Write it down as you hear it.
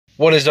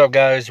What is up,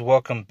 guys?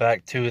 Welcome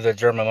back to the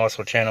German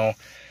Muscle channel.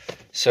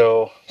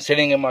 So,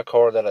 sitting in my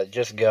car that I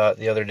just got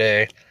the other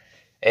day,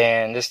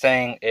 and this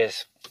thing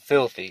is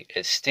filthy.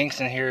 It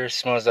stinks in here,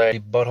 smells like a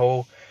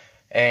butthole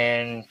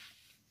and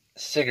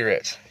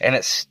cigarettes, and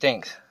it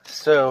stinks.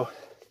 So,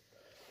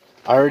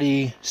 I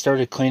already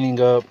started cleaning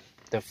up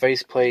the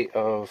faceplate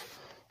of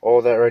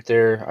all that right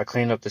there. I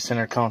cleaned up the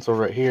center console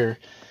right here,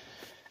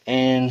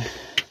 and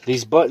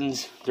these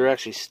buttons, they're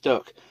actually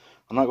stuck.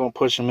 I'm not going to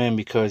push them in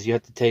because you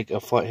have to take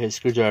a flathead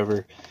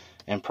screwdriver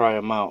and pry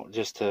them out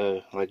just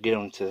to like get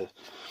them to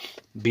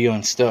be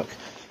unstuck.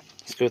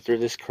 Let's go through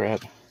this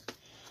crap.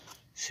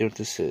 See what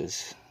this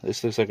is.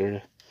 This looks like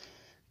a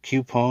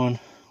coupon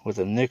with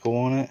a nickel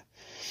on it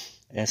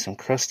and some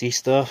crusty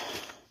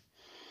stuff.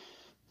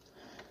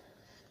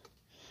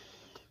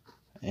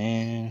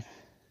 And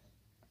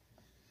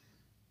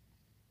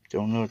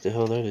don't know what the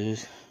hell that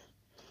is.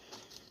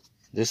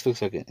 This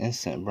looks like an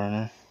instant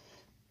burner.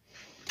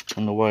 I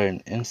don't know why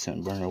an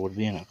instant burner would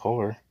be in a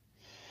car.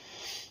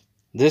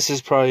 This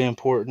is probably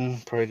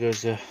important. Probably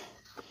goes to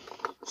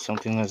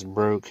something that's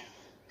broke.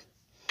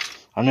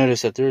 I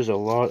noticed that there's a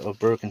lot of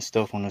broken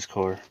stuff on this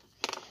car.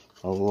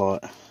 A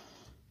lot.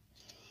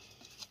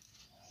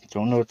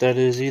 Don't know what that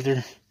is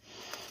either.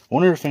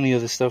 Wonder if any of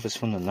this stuff is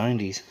from the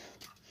 90s.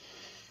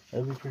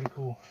 That'd be pretty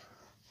cool.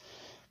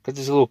 Got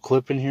this little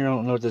clip in here. I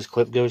don't know what this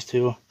clip goes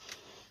to,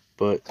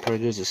 but probably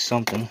goes to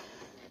something.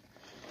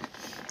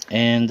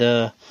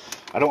 And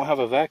I don't have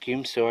a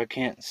vacuum, so I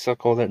can't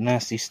suck all that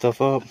nasty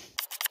stuff up.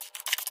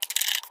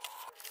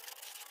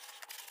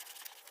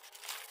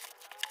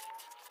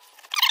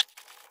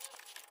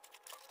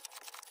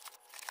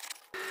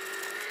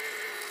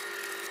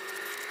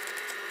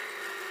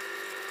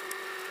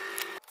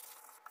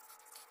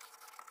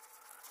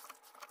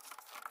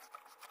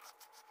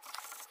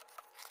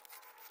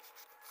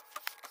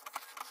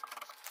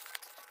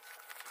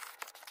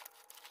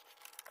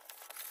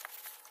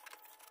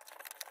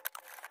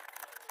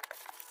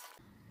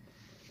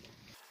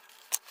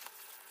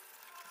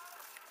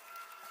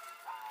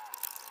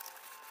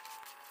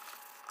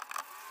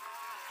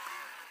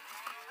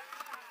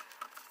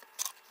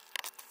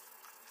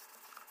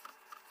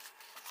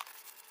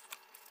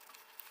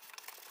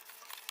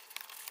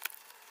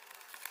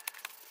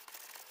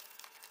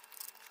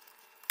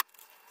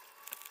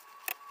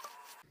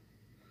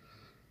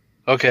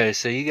 Okay,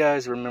 so you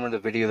guys remember the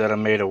video that I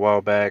made a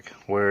while back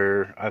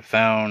where I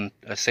found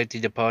a safety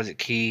deposit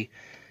key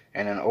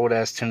and an old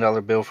ass $10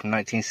 bill from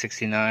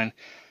 1969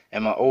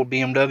 and my old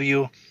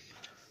BMW?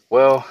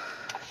 Well,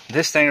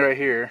 this thing right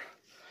here,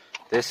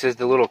 this is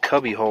the little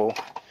cubby hole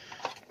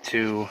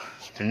to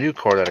the new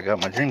car that I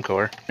got, my dream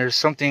car. There's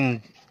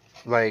something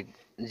like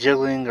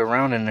jiggling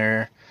around in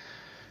there,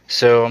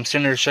 so I'm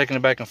sitting there shaking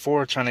it back and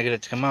forth trying to get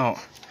it to come out.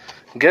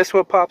 Guess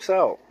what pops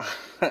out?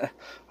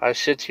 I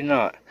shit you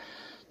not.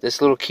 This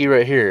little key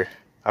right here.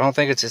 I don't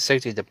think it's a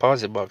safety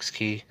deposit box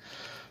key,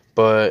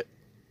 but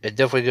it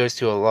definitely goes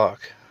to a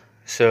lock.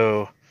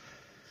 So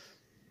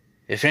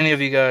if any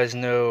of you guys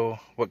know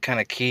what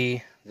kind of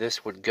key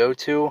this would go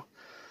to,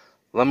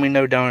 let me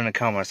know down in the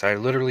comments. I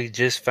literally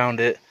just found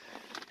it,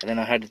 and then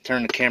I had to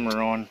turn the camera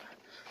on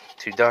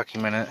to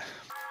document it.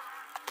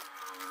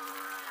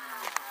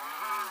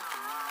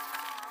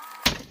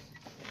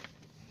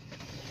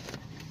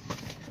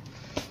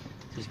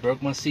 Just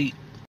broke my seat.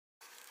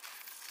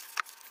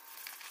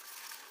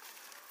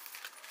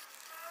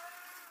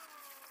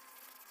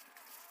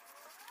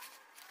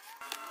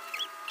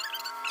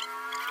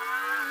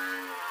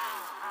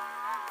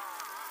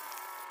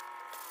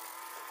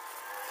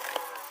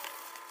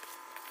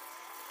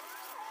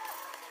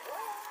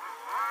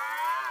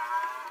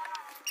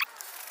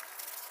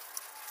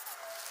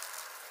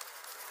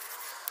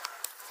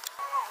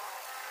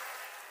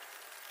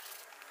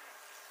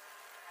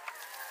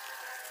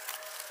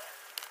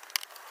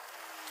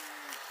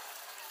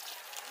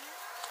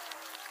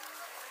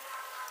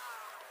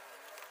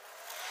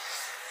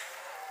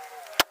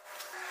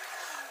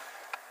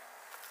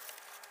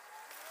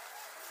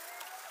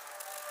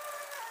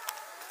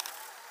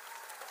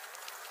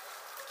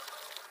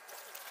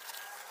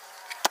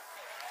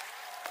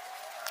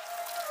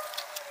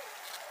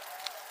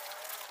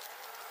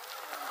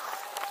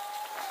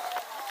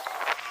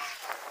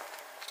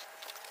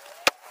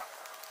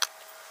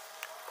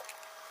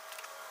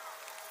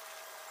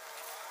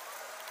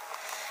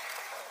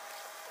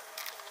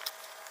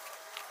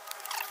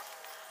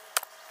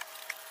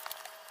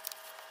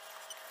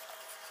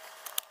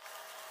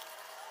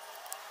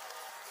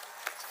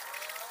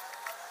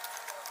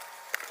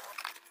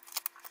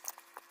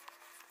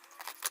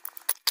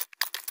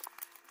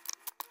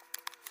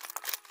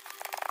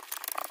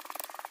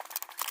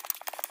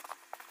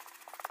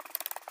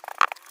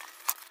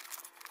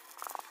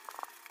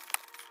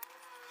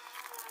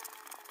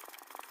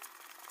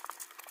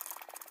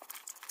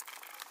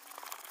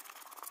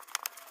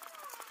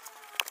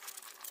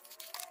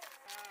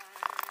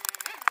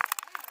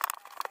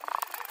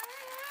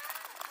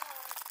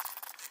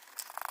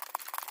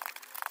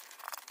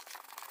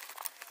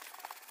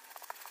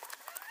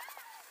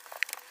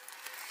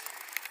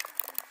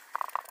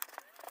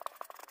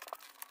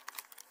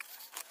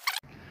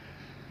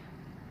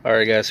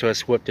 Alright guys, so I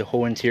swept the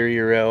whole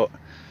interior out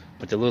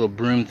with the little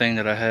broom thing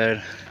that I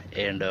had,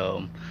 and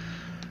I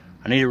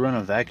need to run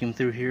a vacuum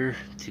through here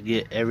to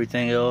get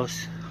everything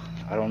else.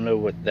 I don't know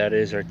what that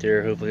is right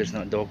there. Hopefully it's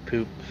not dog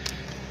poop.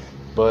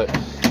 But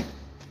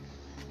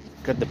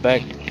got the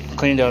back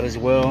cleaned out as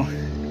well.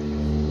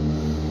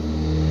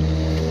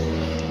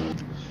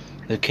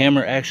 The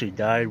camera actually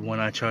died when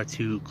I tried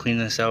to clean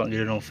this out and get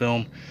it on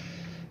film,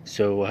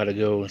 so I had to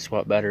go and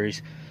swap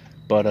batteries.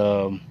 But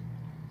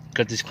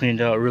got this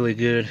cleaned out really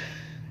good.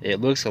 It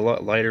looks a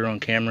lot lighter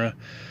on camera,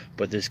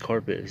 but this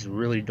carpet is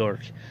really dark,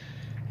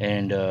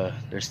 and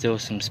there's still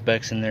some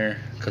specks in there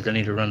because I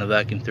need to run the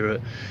vacuum through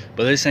it.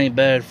 But this ain't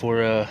bad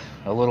for a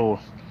little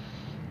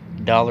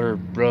dollar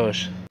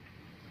brush.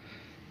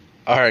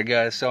 Alright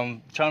guys, so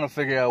I'm trying to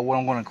figure out what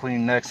I'm going to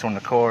clean next on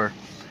the car,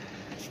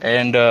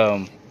 and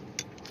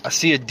I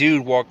see a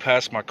dude walk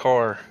past my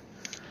car,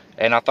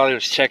 and I thought he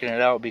was checking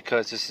it out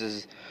because this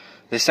is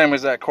the same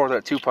as that car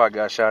that Tupac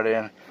got shot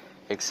in,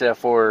 except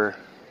for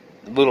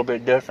a little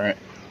bit different.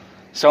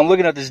 So I'm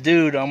looking at this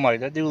dude, I'm like,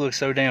 that dude looks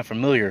so damn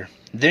familiar.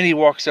 Then he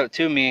walks up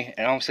to me,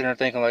 and I'm sitting there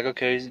thinking like,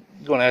 okay, he's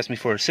gonna ask me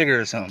for a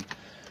cigarette or something.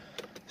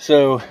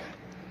 So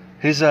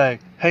he's like,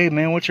 hey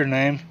man, what's your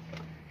name?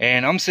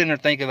 And I'm sitting there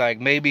thinking like,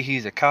 maybe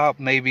he's a cop,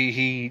 maybe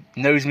he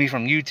knows me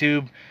from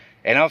YouTube.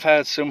 And I've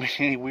had so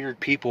many weird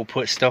people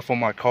put stuff on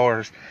my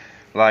cars.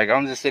 Like,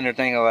 I'm just sitting there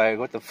thinking like,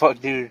 what the fuck,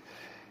 dude?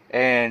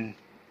 And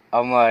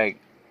I'm like,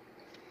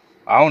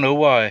 I don't know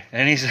why.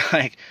 And he's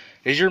like,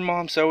 is your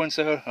mom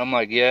so-and-so? I'm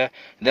like, yeah.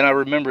 And then I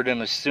remembered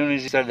him as soon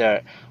as he said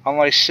that. I'm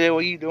like, shit,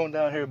 what you doing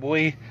down here,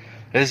 boy?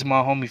 This is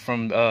my homie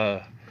from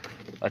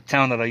a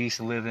town that I used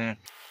to live in.